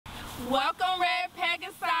Welcome, Red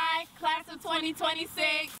Pegasi, class of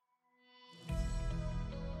 2026.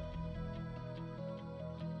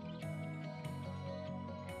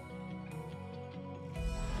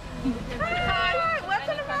 Hi,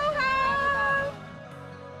 welcome to Holyoke.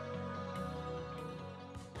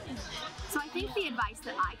 So I think the advice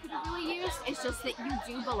that I could really use is just that you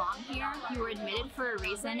do belong here, you were admitted for a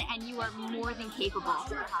reason, and you are more than capable.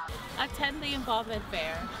 Attend the involvement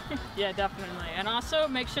fair. Yeah, definitely. And also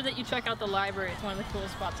make sure that you check out the library. It's one of the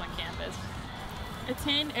coolest spots on campus.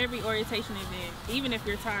 Attend every orientation event, even if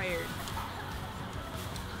you're tired.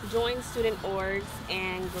 Join student orgs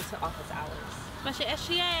and go to office hours. Special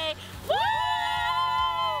SGA. Woo!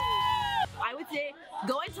 I would say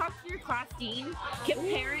go and talk to your class dean. Kip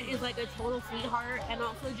Parent is like a total sweetheart and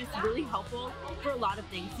also just really helpful for a lot of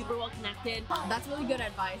things. Super well connected. That's really good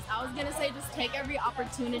advice. I was gonna say just take every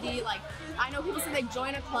opportunity. Like, I know people say they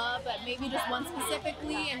join a club, but maybe just one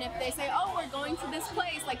specifically, and if they say, oh, we're going to this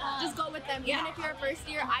place, like just go with them. Even if you're a first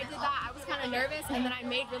year, I did that. I was kind of nervous, and then I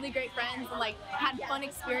made really great friends and like had fun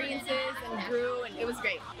experiences and grew, and it was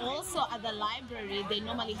great. Also at the library, they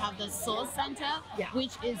normally have the Soul Center,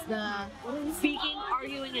 which is the Speaking,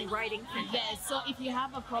 arguing, and writing. yes. So if you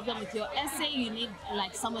have a problem with your essay, you need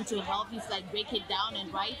like someone to help you to like break it down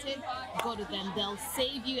and write it. Go to them; they'll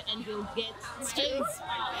save you, and you'll get A's.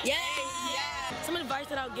 Some advice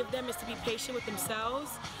that I'll give them is to be patient with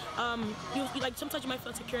themselves. Like sometimes you might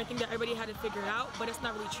feel insecure and think that everybody had it figured out, but that's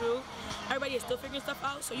not really true. Everybody is still figuring stuff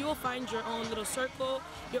out, so you will find your own little circle,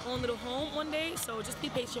 your own little home one day. So just be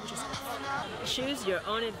patient with yourself. Choose your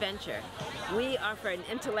own adventure. We offer an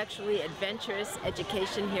intellectually adventurous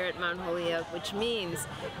education here at Mount Holyoke, which means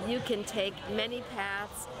you can take many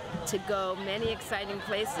paths to go many exciting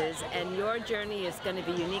places, and your journey is going to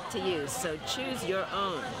be unique to you. So choose your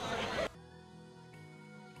own.